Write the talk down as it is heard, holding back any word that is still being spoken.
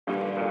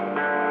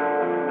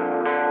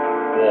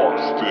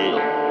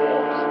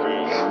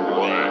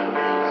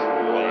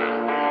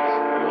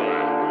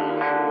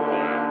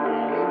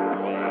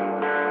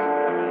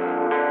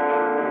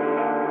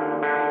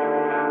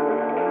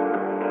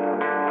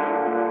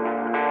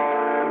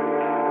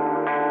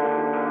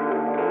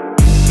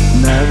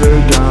Never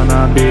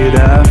gonna be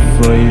there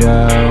for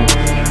you.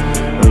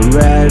 A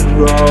red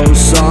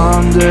rose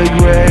on the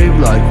grave,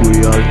 like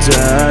we are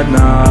dead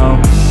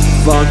now.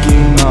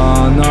 Fucking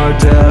on our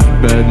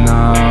deathbed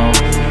now.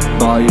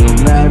 But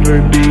you'll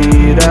never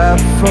be there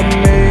for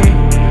me.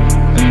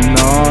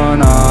 No,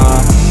 no,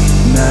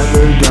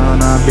 never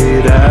gonna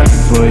be there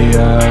for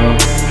you.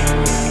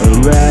 A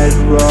red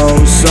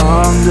rose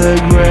on the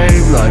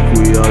grave, like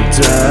we are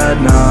dead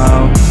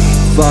now.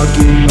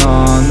 Fucking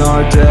on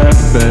our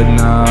deathbed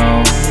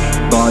now.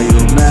 But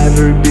you'll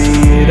never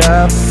be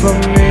there for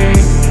me.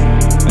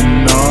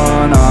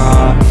 No, no,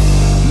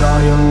 no,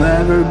 you'll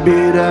never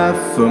be there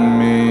for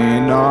me.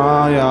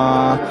 No,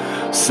 yeah.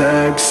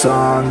 Sex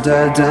on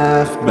the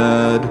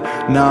deathbed.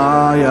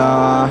 No,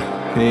 yeah,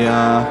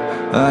 yeah,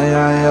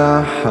 yeah,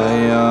 yeah,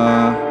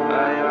 yeah.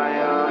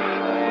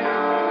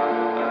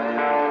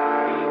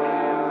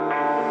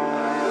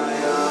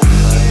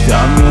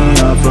 Got me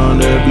up from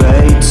the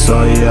blade,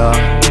 so yeah.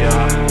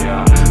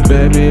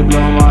 Baby,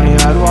 blow my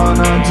head,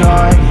 wanna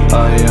die,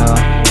 oh yeah.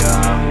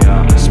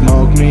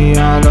 Smoke me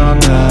out, I'll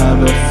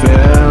never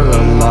feel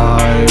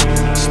alive.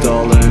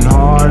 Stolen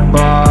heart,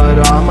 but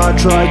I'ma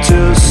try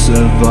to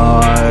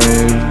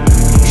survive.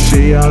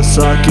 She a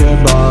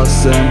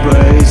succubus,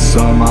 embrace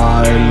on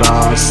my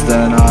lust.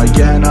 And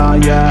again, I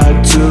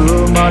had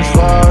too much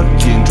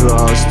fucking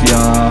trust,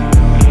 yeah.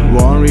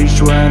 Won't reach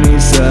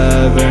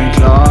 27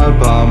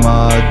 club,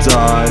 I'ma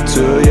die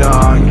too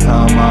young,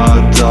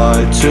 I'ma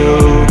die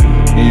too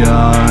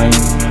young.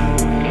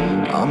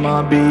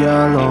 I'ma be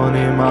alone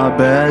in my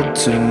bed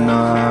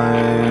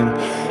tonight.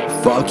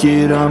 Fuck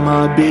it,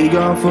 I'ma be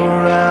gone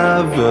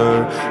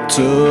forever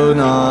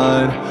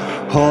tonight.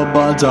 Hope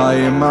I die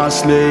in my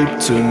sleep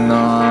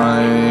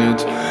tonight.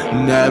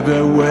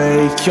 Never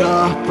wake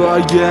up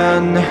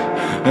again,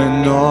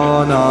 and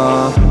no,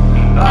 no.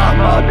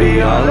 I'ma be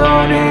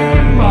alone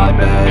in my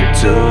bed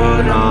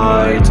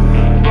tonight.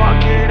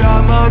 Fuck it,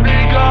 I'ma be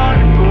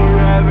gone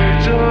forever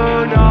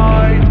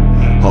tonight.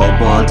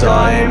 Hope I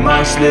die in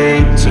my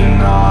sleep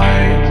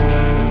tonight.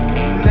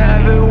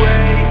 Never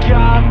wake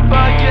up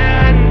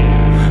again.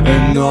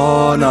 And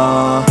no,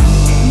 no,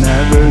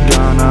 never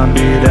gonna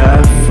be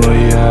there for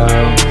you.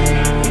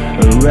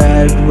 A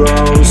red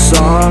rose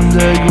on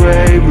the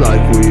grave,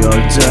 like we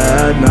are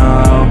dead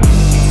now.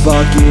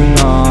 Fucking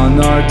on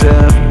our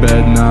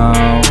deathbed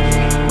now.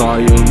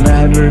 But you'll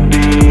never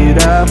be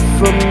there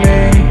for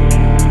me.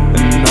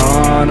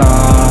 No, no,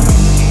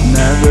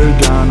 never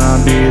gonna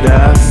be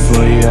there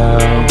for you.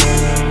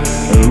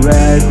 A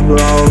red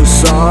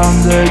rose on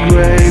the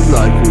grave,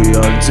 like we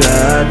are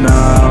dead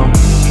now.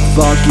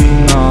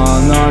 Fucking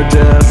on our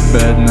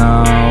deathbed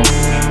now.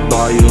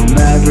 But you'll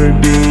never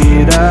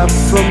be there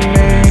for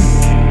me.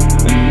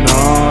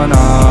 No,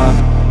 no,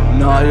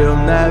 no, you'll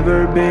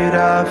never be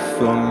there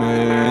for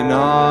me.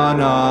 No,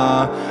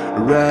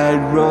 no.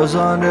 Red rose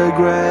on the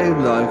grave,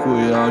 like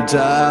we are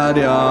dead,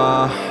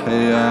 yeah,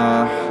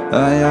 yeah,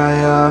 yeah,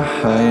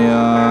 yeah,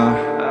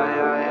 yeah.